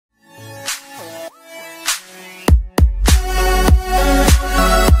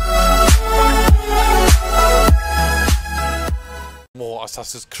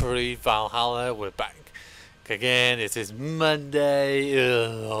Assassin's Creed Valhalla. We're back again. It is Monday.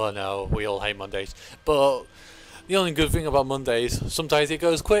 Oh no, we all hate Mondays. But the only good thing about Mondays, sometimes it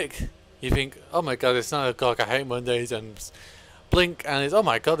goes quick. You think, oh my god, it's 9 o'clock, I hate Mondays, and blink and it's, oh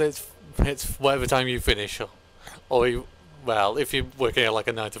my god, it's whatever time you finish. Or you, well, if you're working at like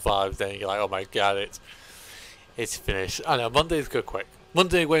a 9 to 5, then you're like, oh my god, it's finished. I know, Mondays go quick.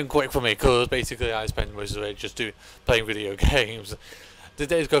 Monday went quick for me because basically I spend most of it just playing video games. The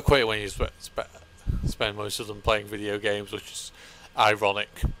days go quick when you spend most of them playing video games, which is ironic.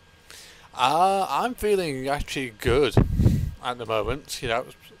 I'm feeling actually good at the moment. You know,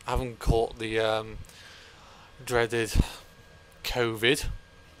 I haven't caught the dreaded COVID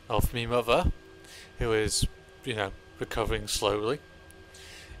of me mother, who is, you know, recovering slowly.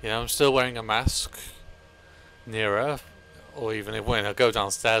 You know, I'm still wearing a mask near her. Or even if when I go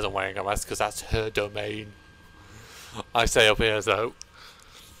downstairs I'm wearing a mask because that's her domain. I stay up here, so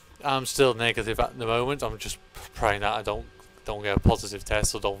I'm still negative at the moment. I'm just praying that I don't get a positive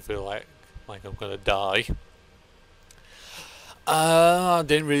test or don't feel like I'm gonna die. I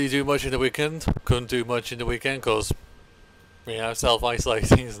didn't really do much in the weekend. Couldn't do much in the weekend because, you know,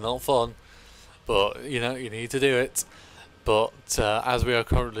 self-isolating is not fun. But you know, you need to do it. But as we are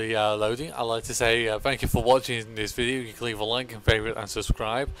currently loading, I'd like to say thank you for watching this video. You can leave a like and favourite and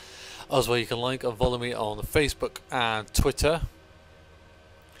subscribe. As well, you can like and follow me on Facebook and Twitter.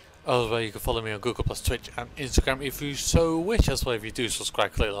 As well, you can follow me on Google+, Twitch and Instagram if you so wish. As well, if you do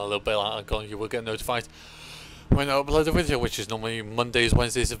subscribe, click on the little bell icon, you will get notified when I upload a video, which is normally Mondays,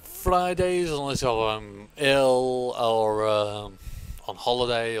 Wednesdays and Fridays, unless I'm ill or on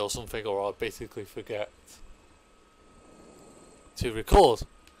holiday or something, or I basically forget to record.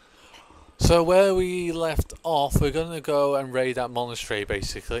 So where we left off, we're gonna go and raid that monastery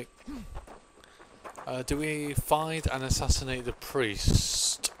basically. Do we find and assassinate the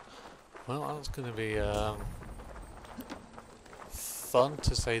priest? Well, that's gonna be fun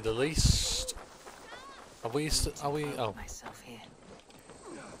to say the least. Are we oh.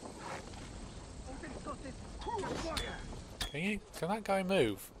 Can that guy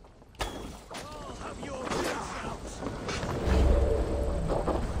move?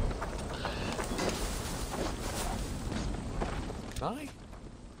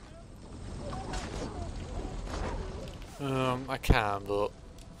 I can, but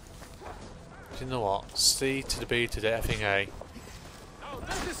you know what? C to the B to the effing A. Now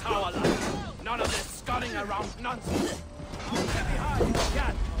this is how I like. None of this scudding around nonsense. Get behind,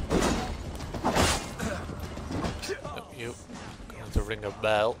 yeah. Oh, you going to ring a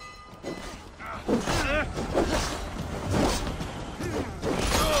bell?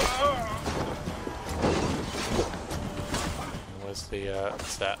 Where's the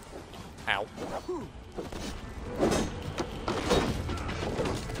set? Ow.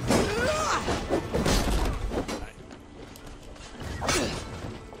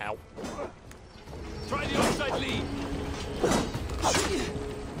 Ow. Try the outside lead.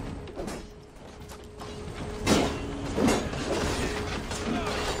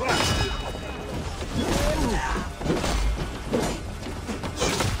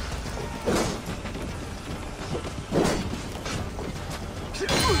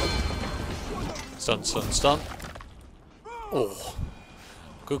 Stun. Oh,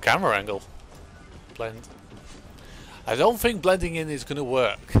 good camera angle. Blend. I don't think blending in is going to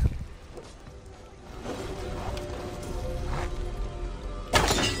work.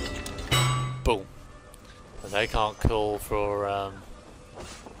 Boom. And they can't call for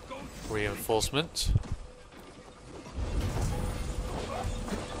reinforcement.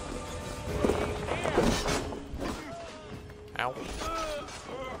 Ow.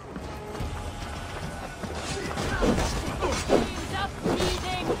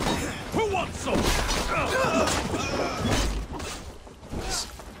 Who wants some? It's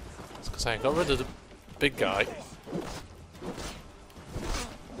because I got rid of the big guy.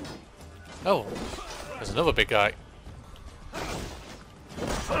 Oh, there's another big guy.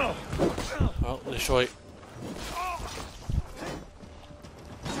 Well, destroy.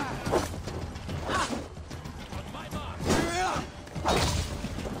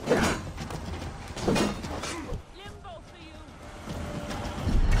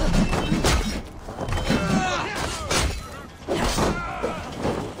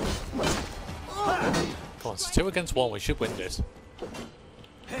 Come on, it's 2 against 1, we should win this.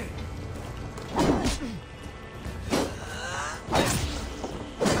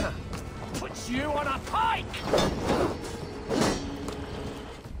 Put you on a pike!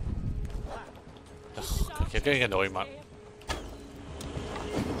 Ugh, you're getting annoying, man.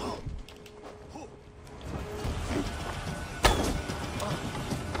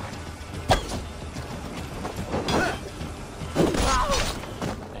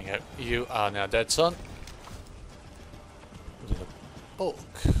 You are now dead, son. There's a book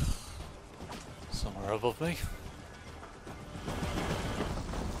somewhere above me.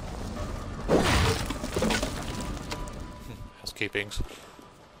 Housekeepings.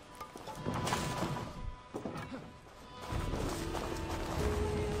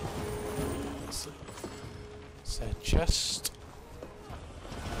 It's a chest.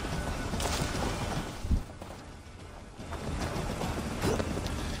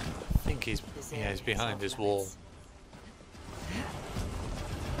 I think he's behind this wall.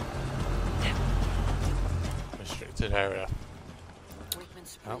 Restricted area.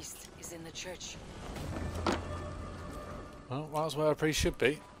 Wakeman's priest is in the church. Well, that's where a priest should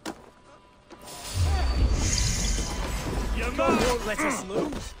be. Your man won't let us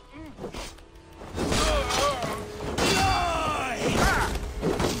lose.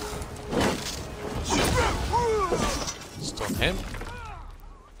 Stun him.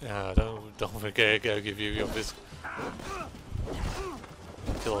 Don't forget, go give you your physical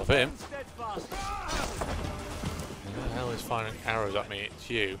kill of him. Who the hell is firing arrows at me? It's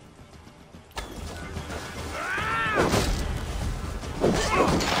you.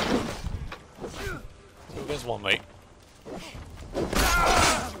 Two against one, mate.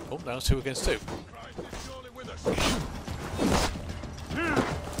 Oh, now it's 2 against 2.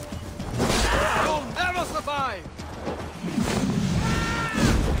 You'll never survive.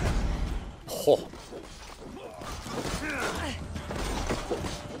 Oh.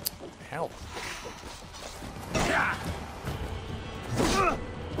 Hell.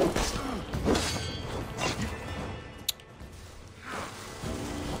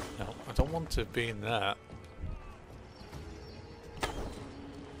 No, I don't want to be in that.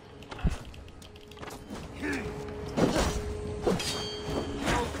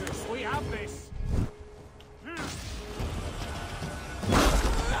 Focus, we have this.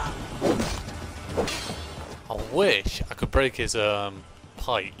 I wish I could break his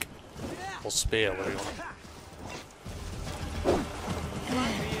pike or spear, whatever you want.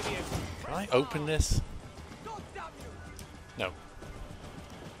 Can I open this? No.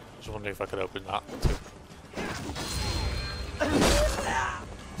 Just wondering if I could open that too.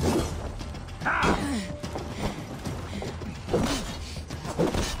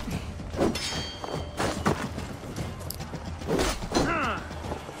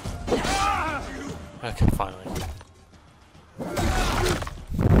 Okay, finally.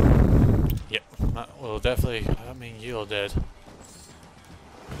 Yep, that will definitely. I mean, you're dead.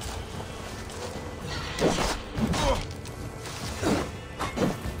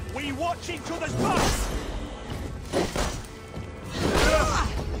 We watch each other's backs.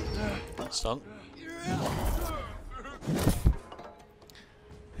 Stun.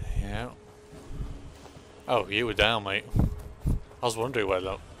 Yeah. Oh, you were down, mate. I was wondering where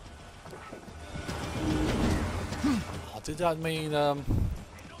that. Oh, did that mean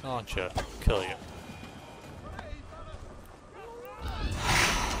Archer kill you?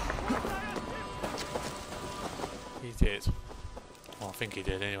 He did. Well, I think he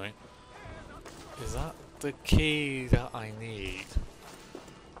did anyway. Is that the key that I need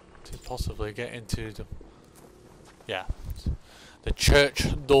to possibly get into the... Yeah. The church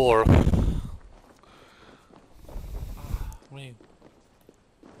door. I mean...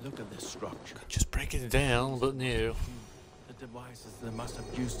 Look at this structure. Just break it down, but new. The devices they must have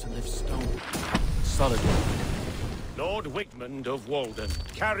used to lift stone. Solid. Lord Wigmund of Walden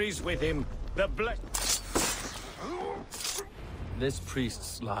carries with him the This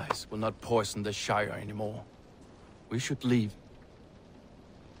priest's lies will not poison the Shire anymore. We should leave.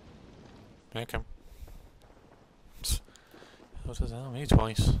 Okay. What does that mean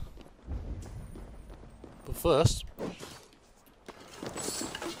twice? But first,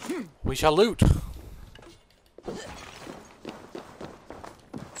 we shall loot.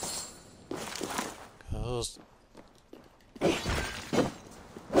 Cause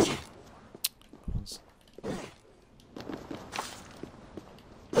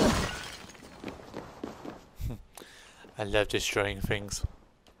I love destroying things.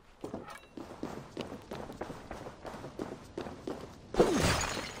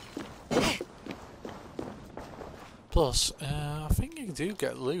 Plus, I think you do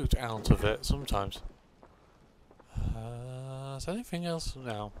get loot out of it sometimes. Is there anything else?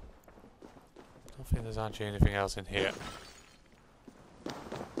 No. I don't think there's actually anything else in here.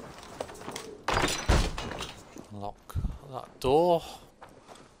 Lock that door.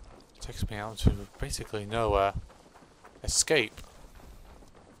 Takes me out to basically nowhere. Escape.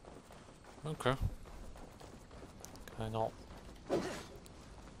 Okay. Can I not?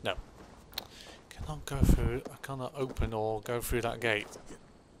 No. Cannot go through. I cannot open or go through that gate.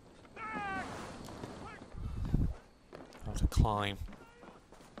 climb.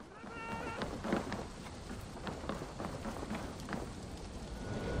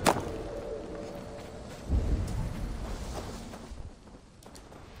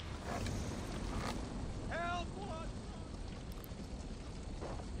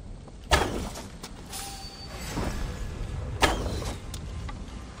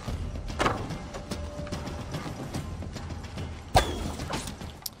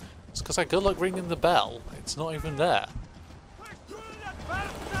 Because I good luck ringing the bell. It's not even there.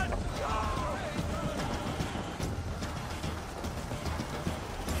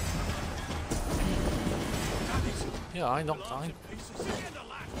 Yeah,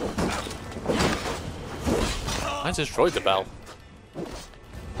 I destroyed the bell.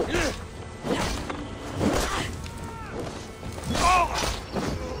 The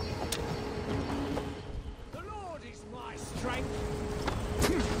Lord is my strength.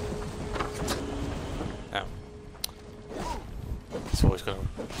 Now, it's always going to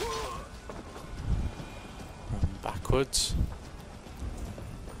run backwards.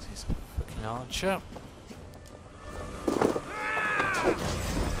 He's a fucking archer.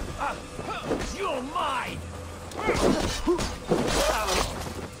 You're mine.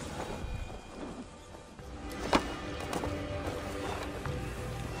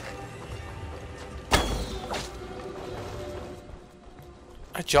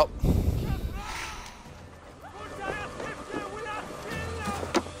 I chop.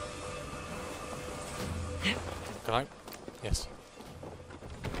 Can I? Yes.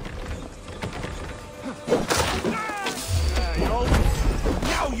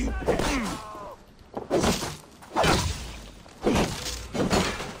 Now you.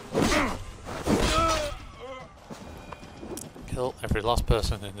 Kill every last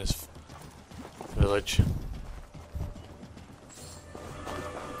person in this village.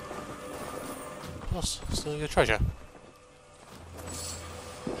 Plus, steal your treasure.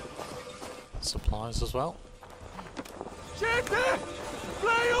 Supplies as well.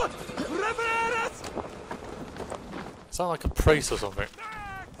 Is that like a priest or something?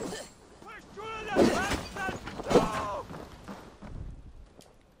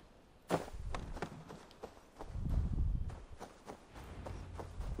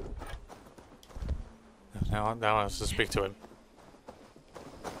 Now I have to speak to him.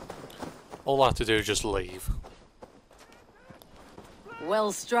 All I have to do is just leave.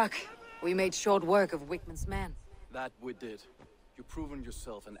 Well struck. We made short work of Wickman's man. That we did. You've proven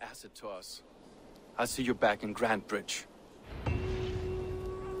yourself an asset to us. I see you back in Grantbridge.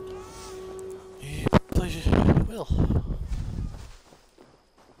 Yeah, pleasure. Will.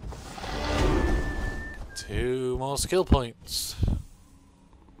 2 more skill points.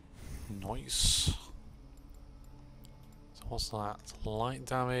 Nice. So what's that? Light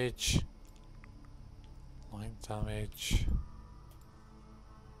damage. Light damage.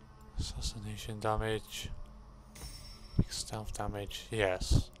 Assassination damage. Big stealth damage.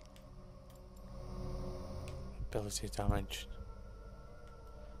 Yes. Ability damage.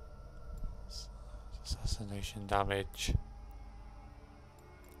 Assassination damage.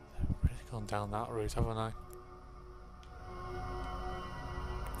 I've really gone down that route, haven't I?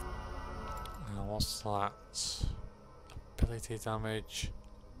 Now what's that? Ability damage.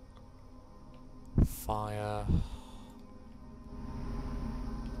 Fire.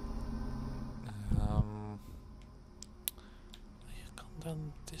 I've gone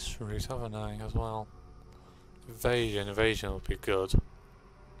down this route, haven't I, as well? Evasion would be good.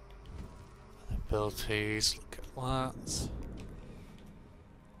 Abilities, look at that.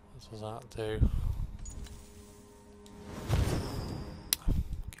 What does that do?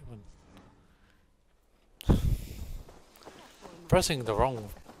 Pressing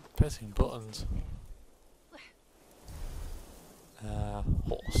buttons.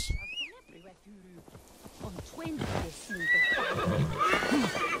 Horse.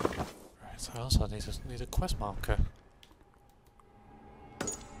 Right, so I also need a quest marker.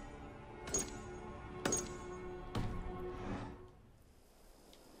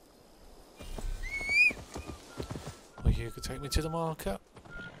 Well, you could take me to the marker.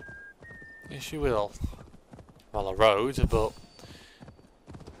 Yes, you will. Well, a road, but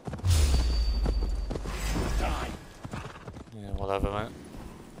yeah, whatever, mate.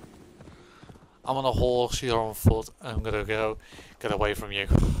 I'm on a horse, you're on foot, and I'm gonna go get away from you.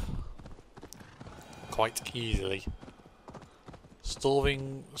 Quite easily.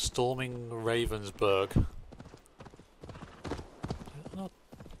 Storming Ravensburg. Did I not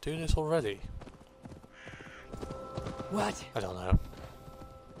do this already? What? I don't know.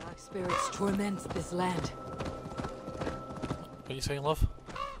 Dark spirits torment this land. What are you saying, love?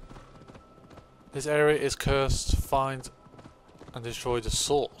 This area is cursed. Find and destroy the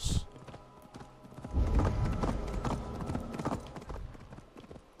source.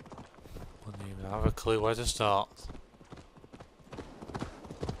 Wouldn't even have a clue where to start.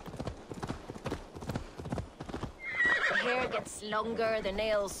 The hair gets longer, the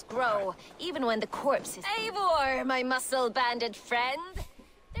nails grow, even when the corpse is... Eivor, my muscle-banded friend!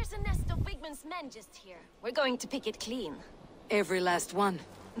 There's a nest of Wigman's men just here. We're going to pick it clean. Every last one.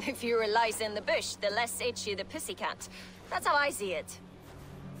 The fewer lies in the bush, the less itchy the pussycat. That's how I see it.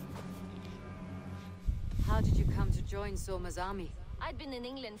 How did you come to join Soma's army? I'd been in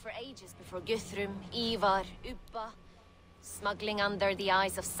England for ages before Guthrum, Ivar, Uppa. Smuggling under the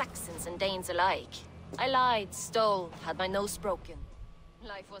eyes of Saxons and Danes alike. I lied, stole, had my nose broken.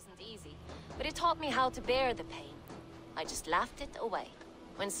 Life wasn't easy, but it taught me how to bear the pain. I just laughed it away.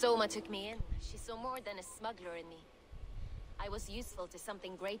 When Soma took me in, she saw more than a smuggler in me. I was useful to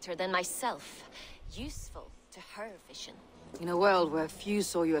something greater than myself. Useful to her vision. In a world where few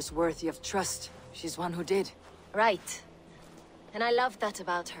saw you as worthy of trust, she's one who did. Right. And I love that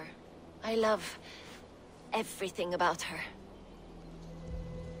about her. I love everything about her.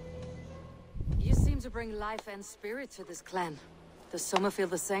 You seem to bring life and spirit to this clan. Does Soma feel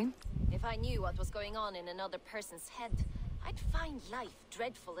the same? If I knew what was going on in another person's head, I'd find life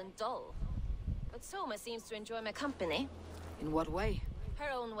dreadful and dull. But Soma seems to enjoy my company. In what way?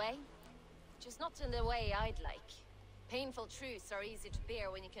 Her own way. Just not in the way I'd like. Painful truths are easy to bear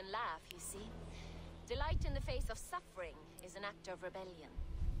when you can laugh, you see. Delight in the face of suffering is an act of rebellion.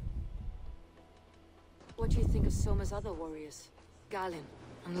 What do you think of Soma's other warriors? Galin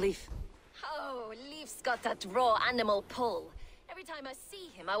and Leaf? Oh, Leaf's got that raw animal pull. Every time I see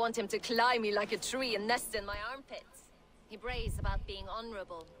him, I want him to climb me like a tree and nest in my armpits. He brays about being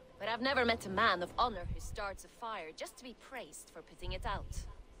honorable, but I've never met a man of honor who starts a fire just to be praised for putting it out.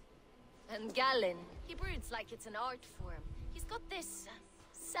 And Galin, he broods like it's an art form. He's got this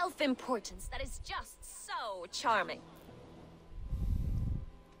self-importance that is just so charming.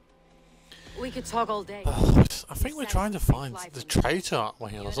 We could talk all day. I think we're trying to find the traitor, aren't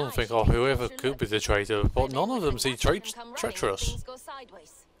we? I don't think, or whoever could be the traitor, but none of them seem treacherous.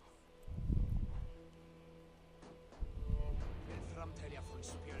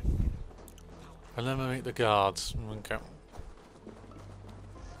 And then we meet the guards. Okay.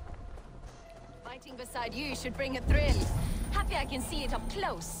 Fighting beside you should bring a thrill. Happy I can see it up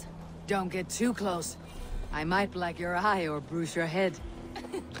close. Don't get too close. I might black your eye or bruise your head.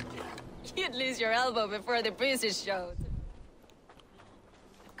 You'd lose your elbow before the bruises showed.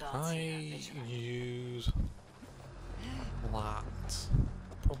 I use that.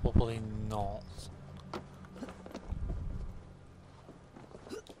 Probably not.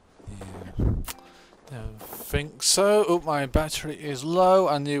 Yeah. Don't think so. Oh, my battery is low.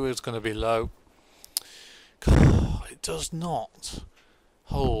 I knew it was going to be low. It does not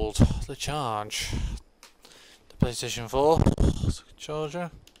hold the charge. The PlayStation 4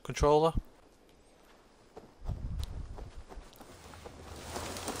 charger, controller.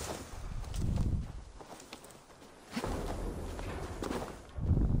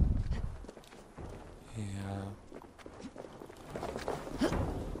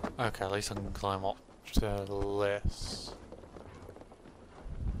 Okay, at least I can climb up to this.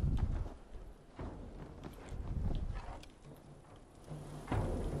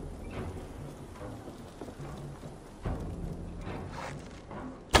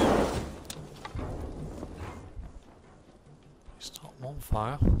 Stop on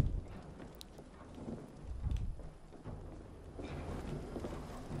fire.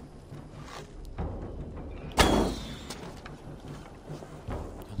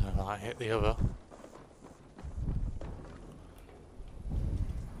 I hit the other.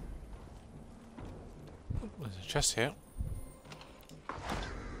 Oh, there's a chest here.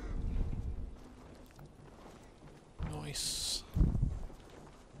 Nice.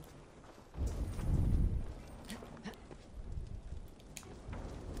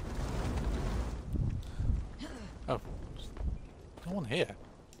 Oh, no one here.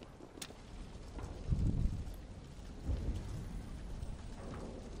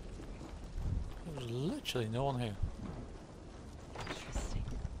 Literally no one here. Interesting.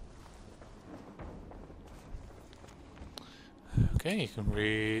 Okay, you can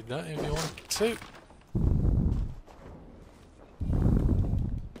read that if you want to.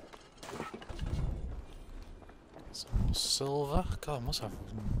 Some more silver. God, I must have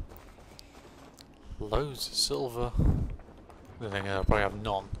loads of silver. I think I probably have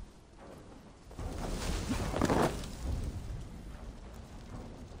none.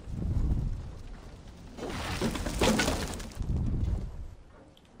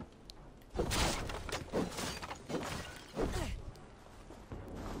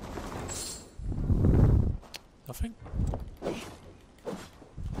 nothing.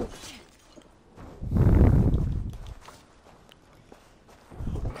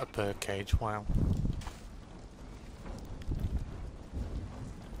 A bird cage, wow.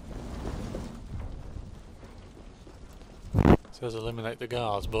 It says eliminate the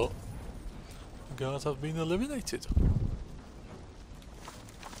guards, but the guards have been eliminated.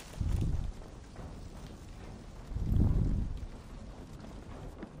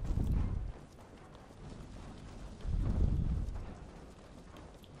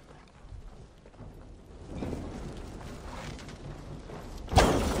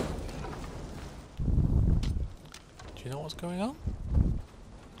 Do you know what's going on?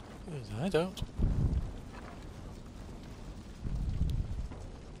 I don't.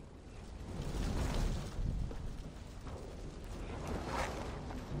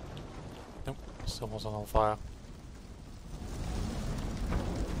 Nope, still wasn't on fire.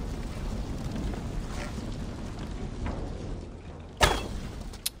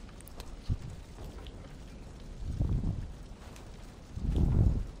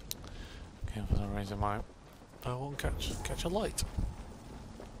 Okay, for some reason I won't catch a light.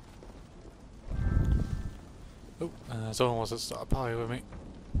 Oh, someone wants to start a party with me.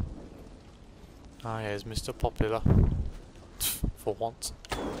 Ah, here's Mr. Popular. For once.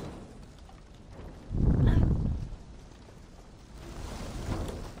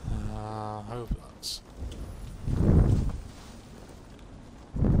 Hope that's...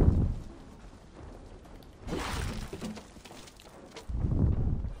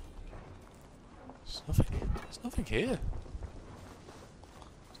 There's nothing here.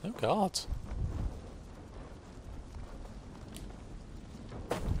 There's no guards.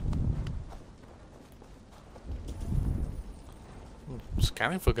 I'm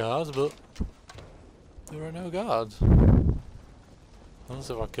scanning for guards, but there are no guards. Unless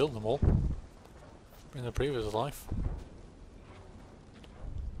if I killed them all in the previous life.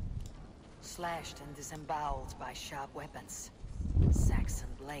 Slashed and disemboweled by sharp weapons. Saxon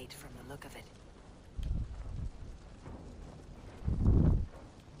blade from the look of it.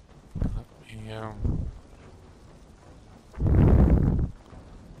 Yeah. Can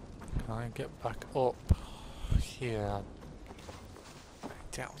I get back up here? I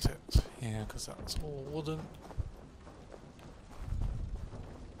doubt it. Yeah, because that's all wooden.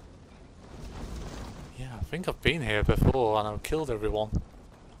 Yeah, I think I've been here before and I've killed everyone.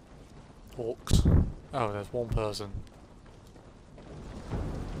 Orcs. Oh, there's one person.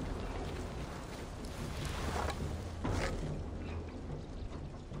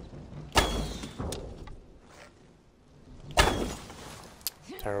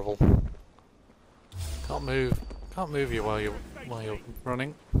 Terrible. Can't move. Can't move you while you're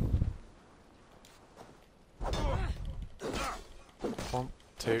running. 1,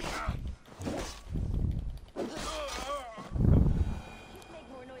 2.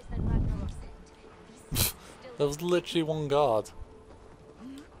 There was literally one guard.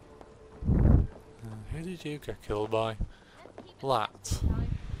 Who did you get killed by? Lat.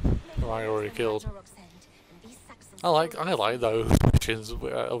 Who I already killed. I like those missions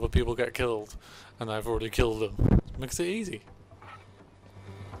where other people get killed and I've already killed them. Makes it easy.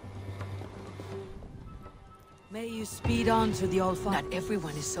 May you speed on to the old farm. Not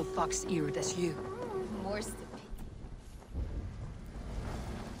everyone is so fox-eared as you. More stupid.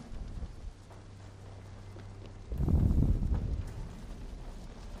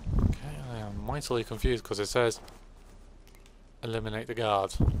 Okay, I am mightily confused because it says eliminate the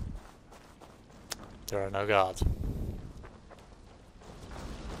guards. There are no guards.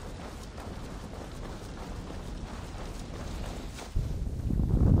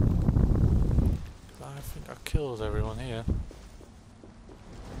 I think I killed everyone here.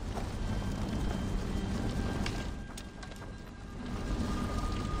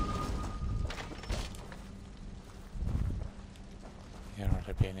 You're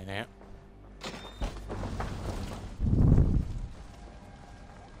already been in here.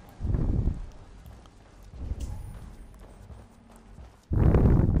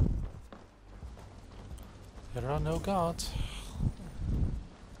 There are no guards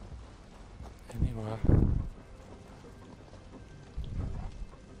anywhere. Not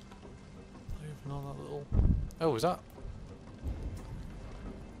even on that little... Oh, is that?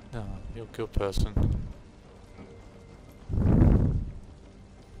 No, you're a good person.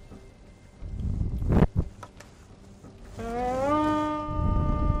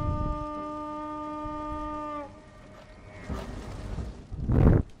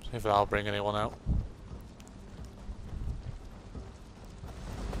 See if that'll bring anyone out.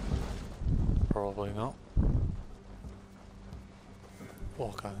 Probably not. Oh,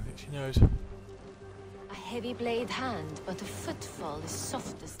 God, I think she knows. Ahead. heavy blade hand, but a footfall is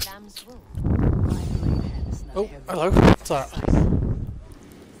soft as lamb's wool. My blade hand is not Oh, heavy. hello. What's that?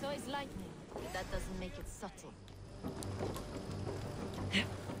 So is lightning, but that doesn't make it subtle.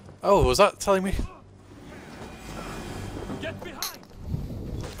 Oh, was that telling me? Get behind!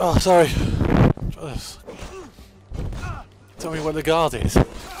 Oh, sorry. Just tell me where the guard is.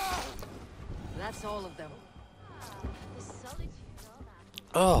 That's all of them. The solitude, all that.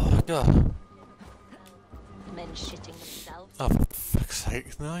 Oh, God. Men shitting themselves. Oh, for fuck's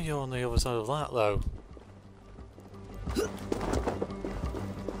sake. No, you're on the other side of that, though.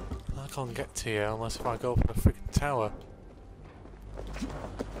 I can't get to you unless if I go up a freaking tower.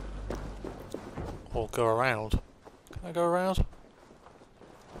 Or go around. Can I go around?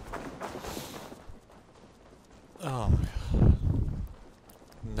 Oh my god.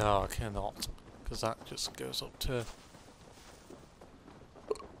 No, I cannot. Because that just goes up to...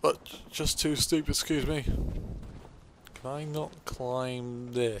 But just too stupid, excuse me. Can I not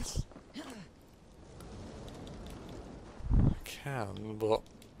climb this? I can, but...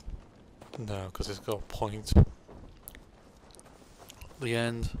 No, because it's got a point. The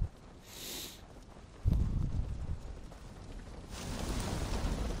end.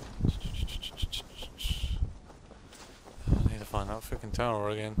 I need to find that freaking tower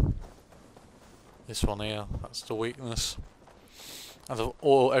again. This one here, that's the weakness. Out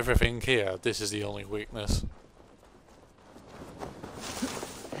of everything here, this is the only weakness.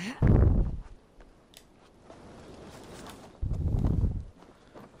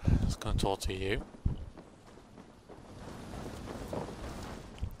 Let's go and talk to you.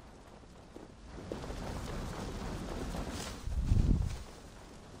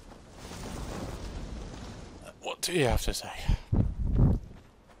 What do you have to say?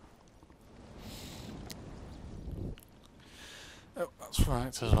 Oh, that's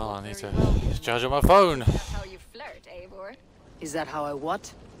right as well. I need to charge up my phone. That's how you flirt, Eivor. Is that how I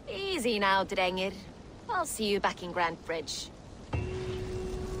what? Easy now, Drengir. I'll see you back in Grand Bridge.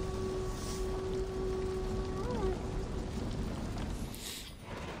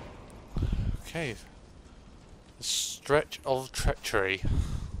 Okay. The stretch of treachery.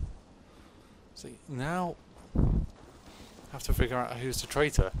 See, now I have to figure out who's the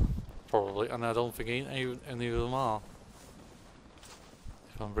traitor, probably, and I don't think any of them are.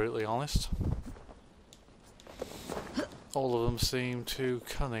 If I'm brutally honest. All of them seem too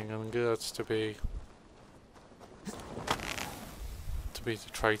cunning and good to be the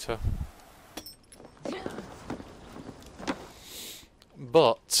traitor.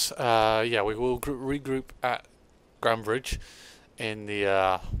 But yeah, we will regroup at Grandbridge in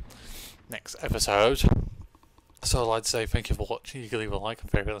the next episode. So I'd like to say thank you for watching. You can leave a like and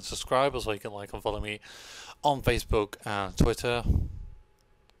favourite and subscribe, as well you can like and follow me on Facebook and Twitter.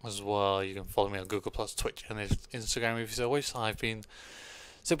 As well, you can follow me on Google+, Twitch and Instagram if you so wish. I've been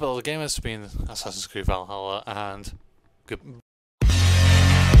SuperDoctorGamer, it's been Assassin's Creed Valhalla, and goodbye.